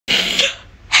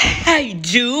Hey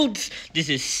dudes, this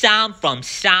is Sam from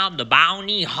Sam the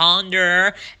Bounty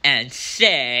Hunter, and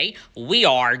say we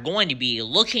are going to be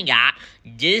looking at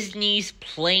Disney's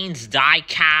Planes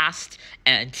Diecast,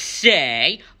 and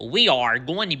say we are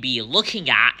going to be looking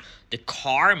at the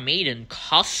car made in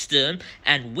custom,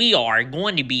 and we are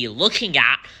going to be looking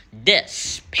at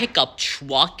this pickup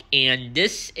truck, and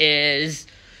this is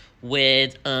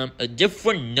with a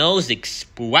different nose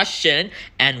expression,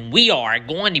 and we are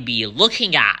going to be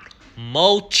looking at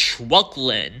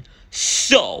Trucklin.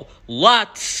 So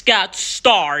let's get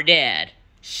started.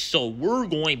 So we're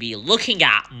going to be looking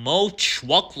at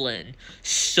Trucklin.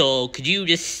 So could you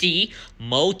just see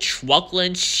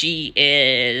Trucklin? She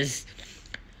is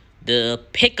the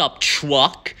pickup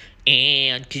truck,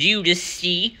 and could you just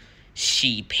see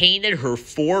she painted her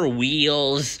four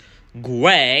wheels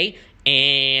gray,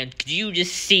 and could you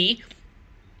just see,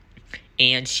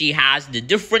 and she has the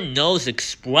different nose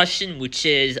expression, which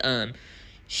is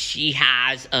she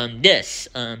has this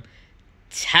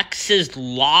Texas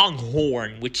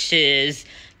Longhorn, which is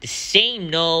the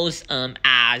same nose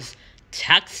as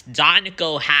Tex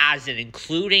Dinoco has, and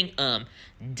including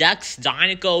Dex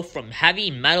Dinoco from Heavy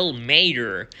Metal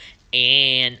Mater,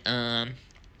 and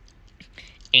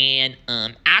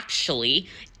actually,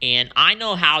 and I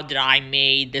know how that I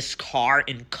made this car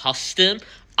in custom.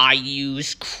 I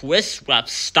used Chris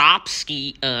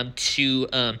Revstopski to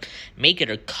make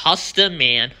it a custom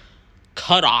and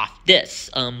cut off this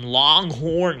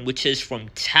Longhorn, which is from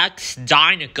Tex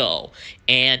Dinoco,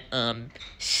 and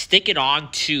stick it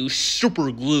onto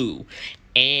super glue.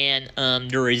 And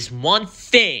there is one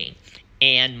thing,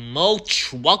 and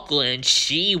Trucklin,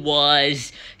 she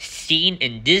was seen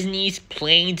in Disney's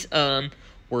Planes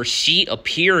where she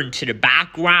appeared into the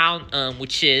background,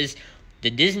 which is the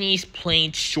Disney's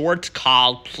Planes shorts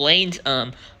called Planes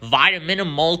Vitamin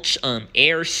Mulch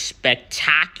Air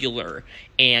Spectacular.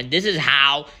 And this is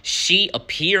how she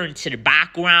appeared into the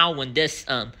background when this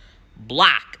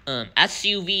black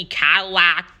SUV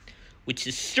Cadillac, which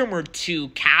is similar to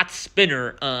Cat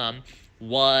Spinner,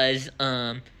 was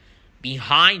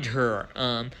behind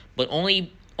her, but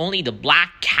only the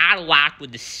black Cadillac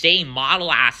with the same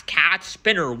model as Cat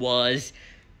Spinner was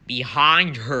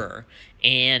behind her.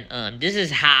 And this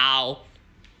is how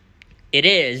it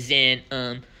is in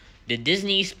the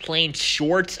Disney's Planes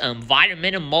shorts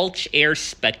Vitamin Mulch Air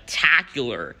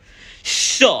Spectacular.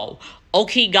 So,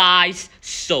 okay guys,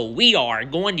 so we are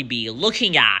going to be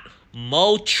looking at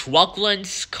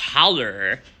Trucklin's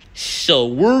color. So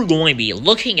we're going to be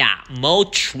looking at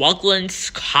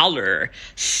Trucklin's color.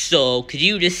 So could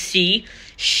you just see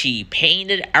she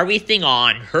painted everything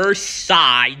on her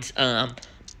sides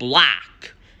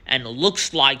black, and it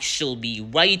looks like she'll be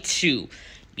ready to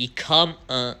become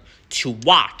to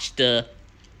watch the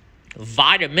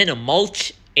Vitamin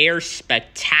Mulch Air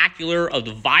Spectacular of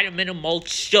the Vitamin Mulch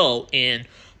show in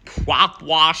Prop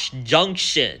Wash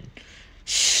Junction.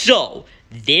 So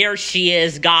there she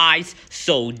is, guys.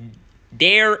 So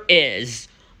there is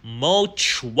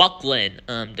Trucklin,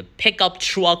 the pickup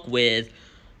truck with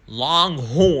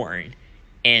Longhorn,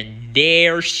 and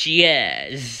there she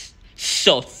is.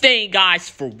 So thank you guys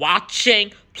for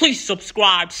watching. Please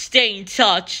subscribe, stay in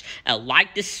touch, and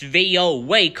like this video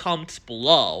way comments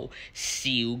below.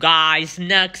 See you guys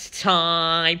next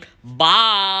time. Bye.